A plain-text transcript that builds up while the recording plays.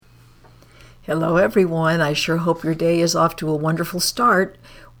Hello, everyone. I sure hope your day is off to a wonderful start.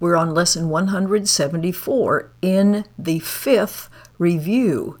 We're on lesson 174 in the fifth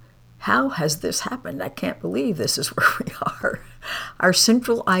review. How has this happened? I can't believe this is where we are. Our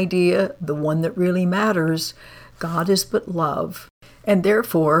central idea, the one that really matters, God is but love, and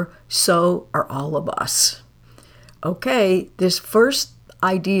therefore, so are all of us. Okay, this first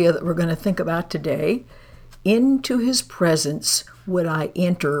idea that we're going to think about today, into his presence would I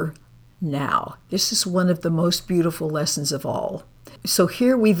enter now. This is one of the most beautiful lessons of all. So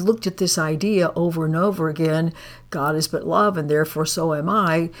here we've looked at this idea over and over again. God is but love, and therefore so am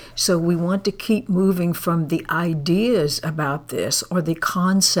I. So we want to keep moving from the ideas about this or the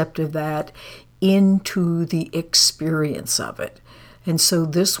concept of that into the experience of it. And so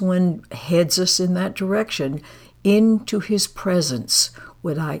this one heads us in that direction. Into his presence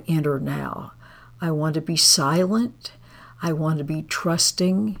would I enter now. I want to be silent. I want to be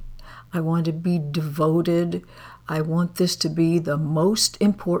trusting. I want to be devoted. I want this to be the most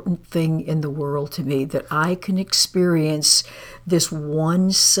important thing in the world to me, that I can experience this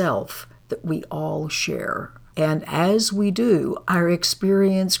one self that we all share. And as we do, our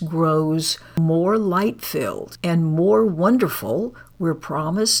experience grows more light-filled and more wonderful, we're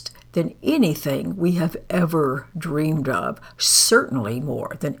promised, than anything we have ever dreamed of, certainly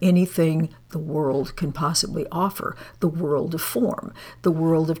more than anything the world can possibly offer, the world of form, the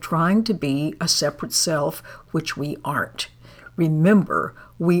world of trying to be a separate self, which we aren't. Remember,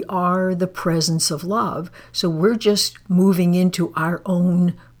 we are the presence of love, so we're just moving into our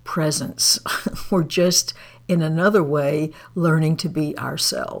own presence. We're just, in another way, learning to be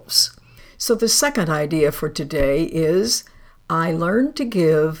ourselves. So the second idea for today is, I learn to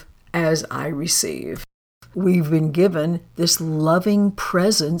give as I receive. We've been given this loving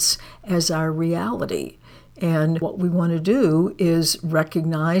presence as our reality. And what we want to do is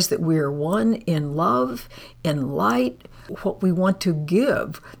recognize that we are one in love, in light. What we want to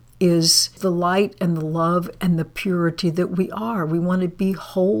give is the light and the love and the purity that we are. We want to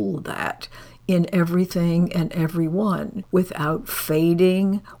behold that in everything and everyone, without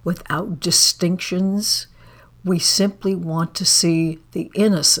fading, without distinctions. We simply want to see the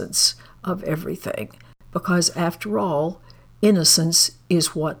innocence of everything, because after all, innocence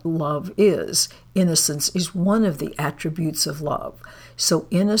is what love is. Innocence is one of the attributes of love. So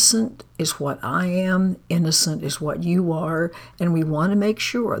innocent is what I am, innocent is what you are, and we want to make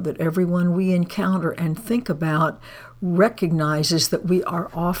sure that everyone we encounter and think about recognizes that we are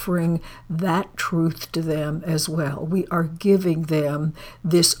offering that truth to them as well. We are giving them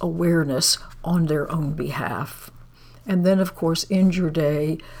this awareness on their own behalf. And then, of course, end your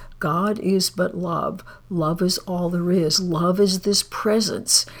day. God is but love. Love is all there is. Love is this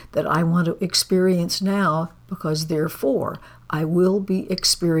presence that I want to experience now, because therefore I will be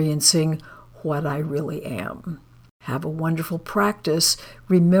experiencing what I really am. Have a wonderful practice.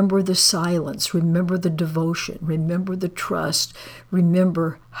 Remember the silence. Remember the devotion. Remember the trust.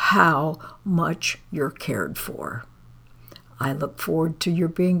 Remember how much you're cared for. I look forward to your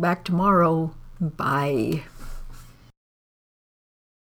being back tomorrow. Bye.